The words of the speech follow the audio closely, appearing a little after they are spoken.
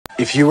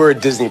If you were a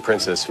Disney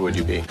princess, who would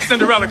you be?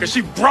 Cinderella, because she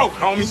broke,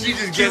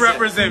 homie. She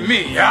represent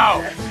me,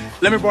 yo.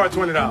 Let me borrow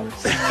 $20.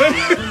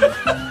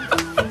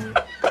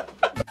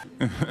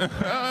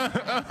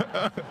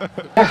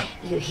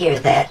 You hear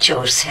that,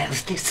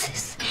 Joseph?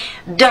 This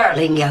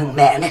darling young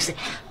man has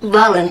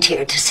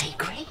volunteered to say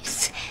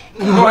grace.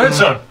 Go ahead,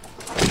 son.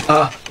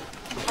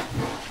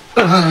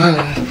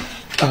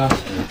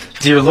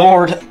 Dear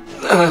Lord,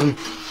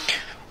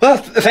 well,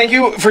 thank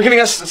you for giving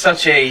us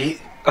such a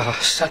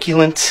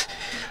succulent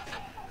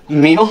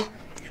meal.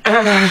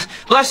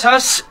 Bless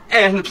us,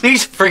 and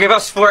please forgive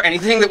us for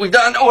anything that we've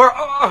done or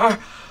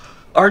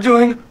are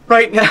doing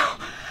right now.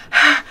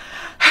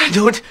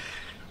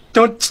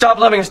 Don't stop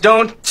loving us.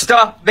 Don't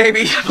stop,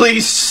 baby.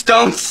 Please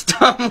don't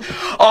stop.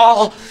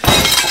 All.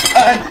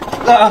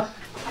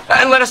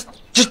 And let us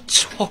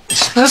just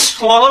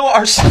swallow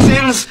our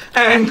sins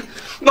and.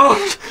 Oh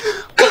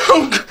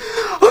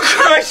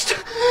Christ!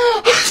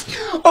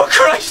 Oh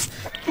Christ!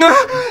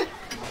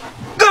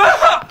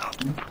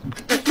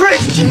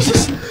 Praise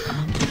Jesus!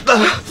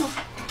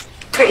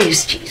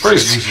 Praise Jesus.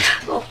 Praise Jesus.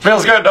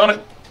 Feels good, don't it?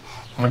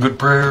 And a good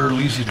prayer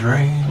leaves you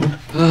drained.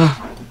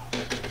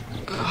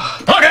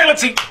 Okay,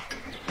 let's see.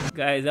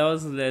 Guys, that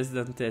was less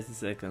than 30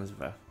 seconds,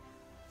 bro.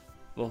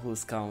 But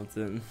who's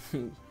counting?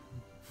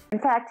 In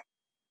fact,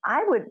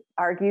 I would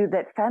argue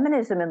that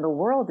feminism in the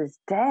world is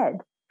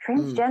dead.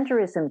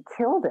 Transgenderism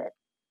killed it.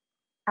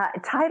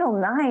 Title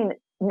IX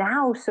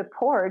now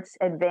supports,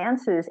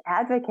 advances,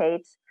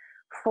 advocates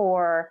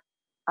for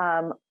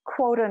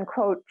quote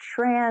unquote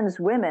trans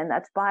women,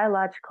 that's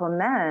biological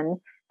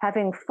men,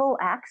 having full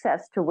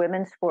access to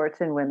women's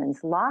sports and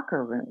women's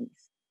locker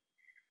rooms.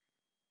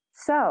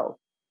 So,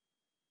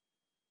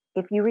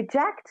 if you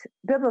reject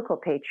biblical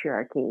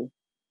patriarchy,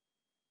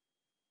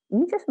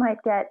 you just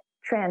might get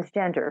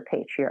transgender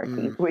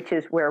patriarchy, which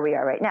is where we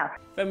are right now.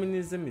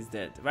 Feminism is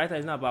dead. Right now,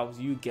 it's not about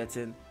you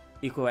getting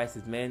equal rights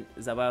with men.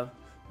 It's about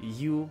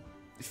you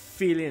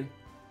feeling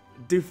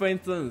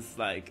different things.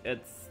 Like,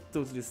 it's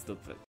totally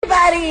stupid.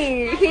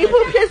 Everybody, he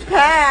pooped his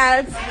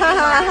pants.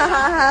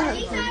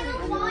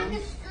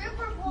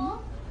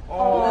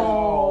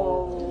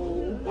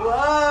 Oh.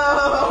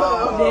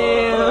 Whoa.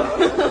 Damn.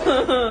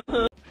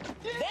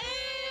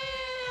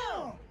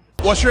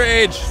 What's your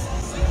age?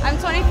 I'm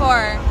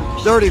 24.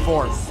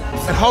 34.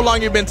 And how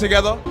long you been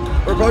together?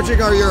 We're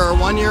approaching our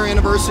 1 year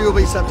anniversary will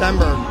be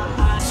September.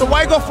 So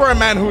why go for a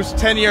man who's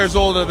 10 years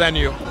older than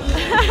you?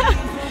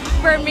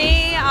 For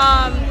me,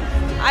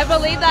 I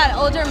believe that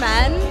older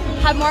men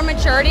have more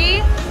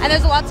maturity and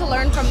there's a lot to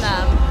learn from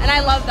them. And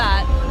I love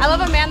that. I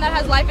love a man that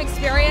has life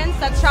experience,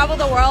 that's traveled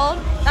the world,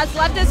 that's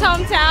left his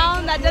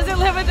hometown, that doesn't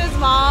live with his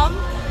mom.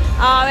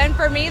 And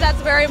for me,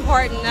 that's very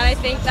important. And I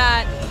think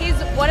that he's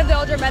one of the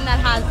older men that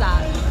has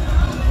that.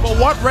 But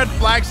what red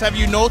flags have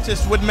you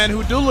noticed with men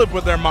who do live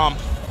with their mom?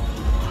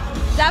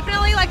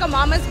 Definitely like a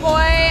mama's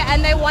boy,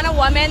 and they want a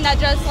woman that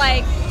just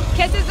like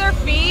kisses their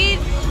feet,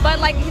 but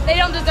like they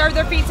don't deserve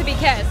their feet to be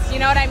kissed. You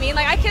know what I mean?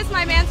 Like I kiss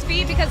my man's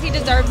feet because he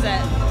deserves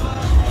it.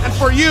 And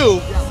for you,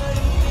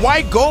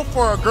 why go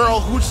for a girl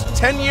who's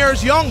 10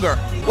 years younger?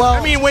 Well, I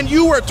mean, when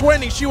you were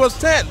 20, she was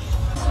 10.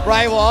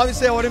 Right, well,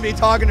 obviously I wouldn't be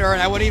talking to her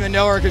and I wouldn't even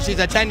know her because she's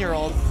a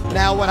 10-year-old.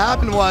 Now, what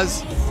happened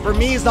was, for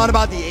me, it's not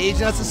about the age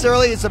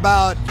necessarily, it's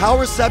about how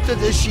receptive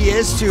she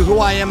is to who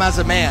I am as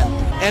a man.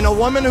 And a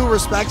woman who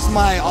respects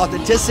my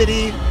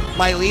authenticity,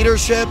 my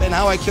leadership, and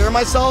how I carry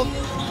myself,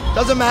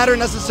 doesn't matter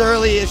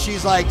necessarily if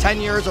she's like 10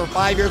 years or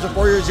 5 years or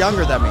 4 years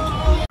younger than me.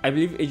 I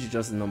believe age is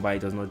just a number, it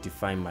does not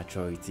define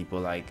maturity,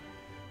 but like,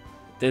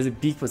 there's a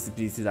big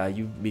possibility that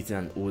you meeting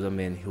an older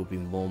man who'll be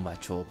more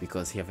mature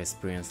because he have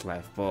experienced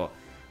life. But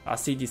I'll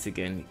say this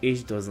again,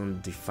 age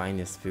doesn't define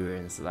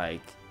experience.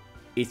 Like,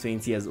 a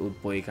 20 years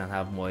old boy can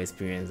have more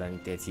experience than a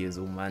 30 years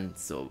old man,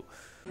 so.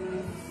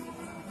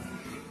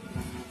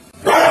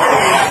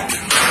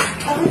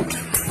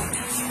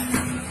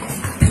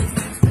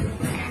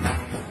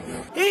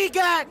 He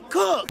got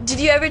cooked. Did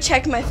you ever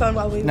check my phone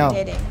while we were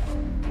dating?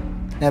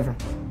 Never.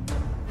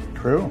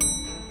 True.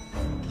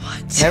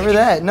 What? Never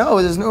that.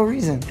 No, there's no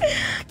reason.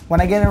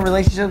 When I get in a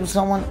relationship with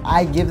someone,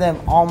 I give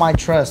them all my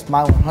trust,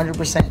 my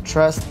 100%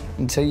 trust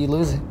until you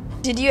lose it.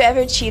 Did you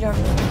ever cheat on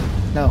me?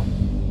 No.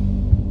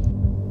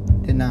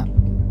 Did not.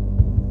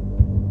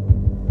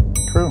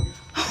 True.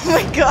 Oh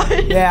my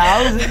god.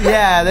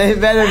 Yeah, they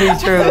better be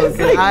true.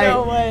 Like,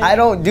 no way. I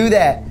don't do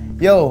that.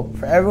 Yo,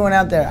 for everyone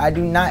out there, I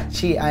do not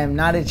cheat. I am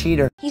not a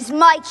cheater. He's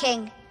my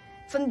king,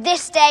 from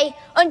this day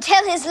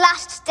until his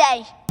last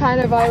day.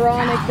 Kind of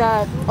ironic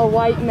that a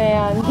white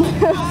man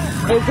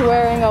is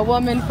wearing a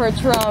woman for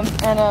Trump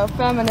and a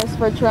feminist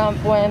for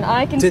Trump when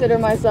I consider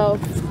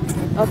myself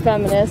a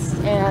feminist.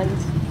 And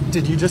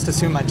did you just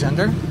assume my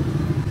gender?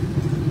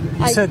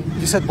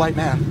 You said white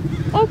man.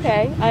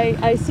 Okay,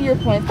 I see your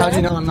point there. How do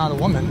you know I'm not a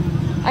woman?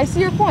 I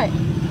see your point.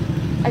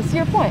 I see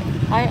your point.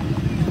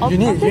 You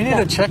need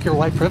to check your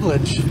white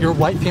privilege, your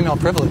white female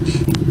privilege,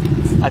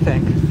 I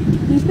think.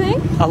 You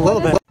think? A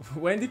little bit.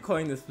 When the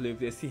coin is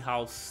flipped, they see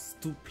how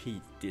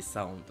stupid they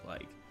sound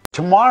like.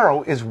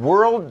 Tomorrow is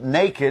World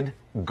Naked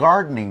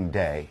Gardening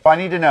Day. I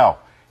need to know,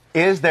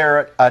 is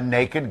there a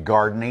naked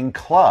gardening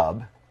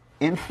club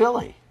in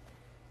Philly?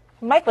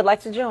 Mike would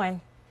like to join.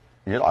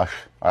 Yeah,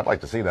 I'd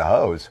like to see the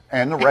hose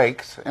and the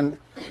rakes and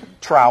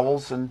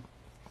trowels and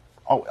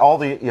all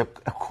the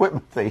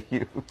equipment they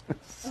use.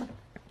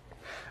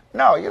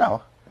 No, you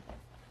know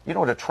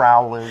what a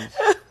trowel is.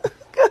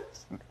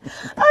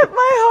 My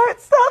heart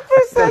stopped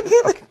for a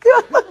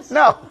second.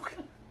 No.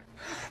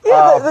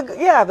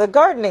 Yeah, the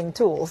gardening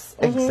tools.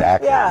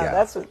 Exactly. Yeah,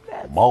 that's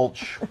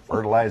mulch,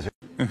 fertilizer.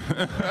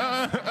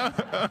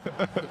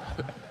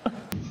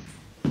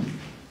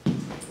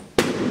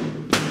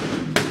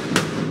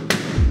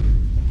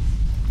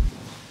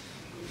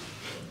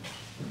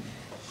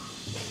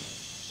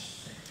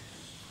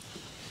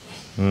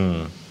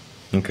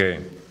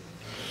 Okay.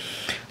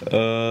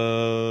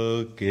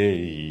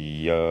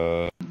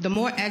 The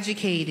more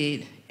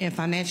educated and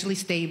financially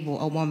stable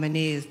a woman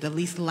is, the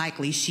least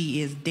likely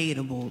she is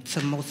dateable to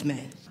most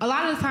men. A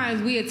lot of the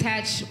times we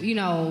attach,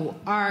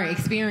 our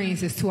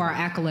experiences to our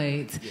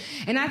accolades.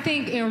 And I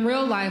think in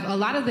real life, a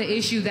lot of the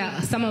issue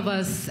that some of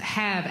us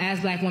have as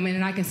black women,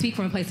 and I can speak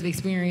from a place of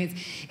experience,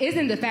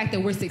 isn't the fact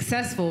that we're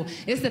successful.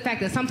 It's the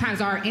fact that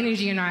sometimes our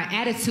energy and our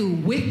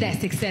attitude with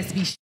that success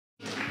be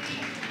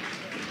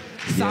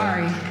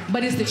sorry,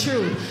 but it's the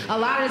truth. A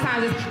lot of the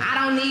times it's, I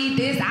don't need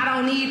this, I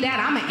don't need that,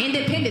 I'm an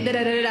independent,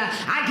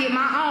 I get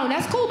my own.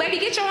 That's cool, baby,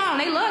 get your own.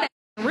 They love that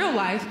in real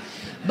life,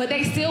 but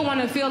they still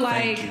want to feel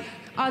like,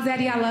 oh,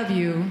 Daddy, I love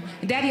you.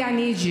 Daddy, I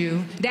need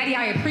you. Daddy,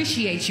 I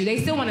appreciate you. They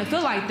still want to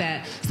feel like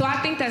that. So I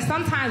think that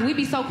sometimes we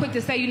be so quick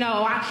to say, they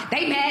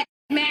mad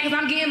because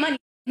I'm getting money,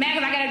 mad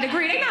because I got a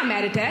degree. They not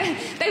mad at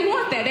that. They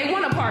want that. They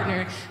want a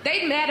partner.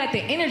 They mad at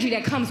the energy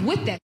that comes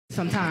with that.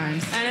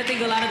 Sometimes. And I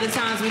think a lot of the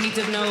times we need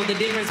to know the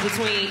difference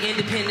between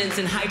independence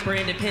and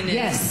hyper-independence.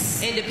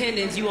 Yes.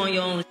 Independence, you on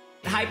your own.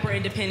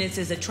 Hyper-independence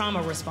is a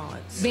trauma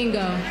response.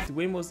 Bingo. The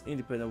way most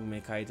independent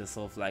women carry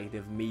themselves like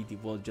they've made the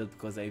world just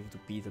because they're able to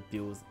pay the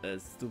bills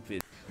is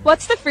stupid.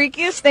 What's the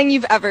freakiest thing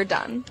you've ever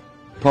done?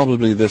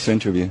 Probably this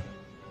interview.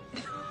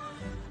 What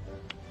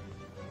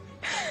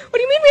do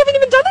you mean we haven't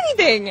even done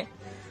anything?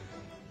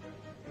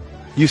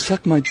 You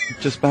suck my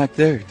just back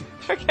there.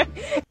 Okay.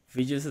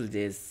 Videos of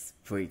this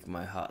break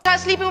my heart. Start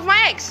sleeping with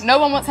my ex. No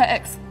one wants her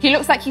ex. He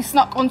looks like he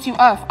snuck onto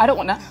Earth. I don't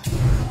want that.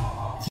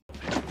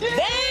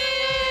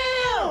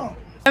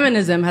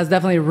 Feminism has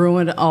definitely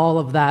ruined all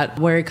of that.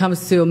 Where it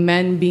comes to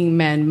men being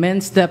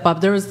men step up.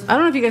 I don't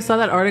know if you guys saw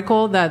that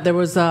article that there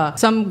was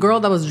some girl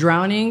that was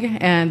drowning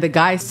and the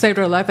guy saved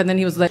her life, and then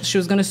he was like, she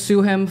was gonna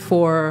sue him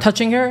for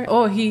touching her.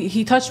 Oh,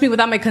 he touched me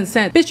without my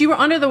consent. Bitch, you were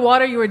under the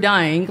water, you were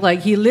dying.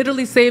 Like, he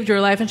literally saved your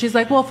life. And she's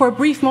like, well, for a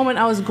brief moment,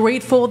 I was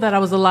grateful that I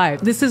was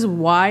alive. This is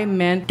why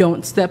men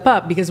don't step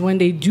up, because when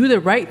they do the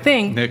right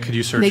thing, Nick, could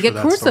you search they for get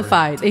that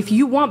crucified. story? If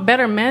you want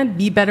better men,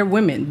 be better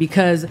women,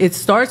 because it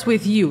starts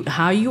with you.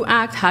 How you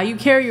act, how you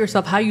carry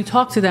yourself, how you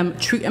talk to them.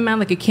 Treat a man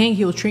like a king,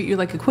 he'll treat you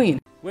like a queen.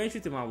 When you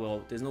treat him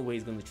well, there's no way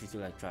he's gonna treat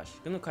you like trash.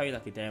 He's gonna carry you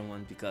like a damn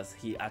one because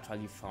he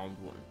actually found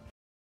one.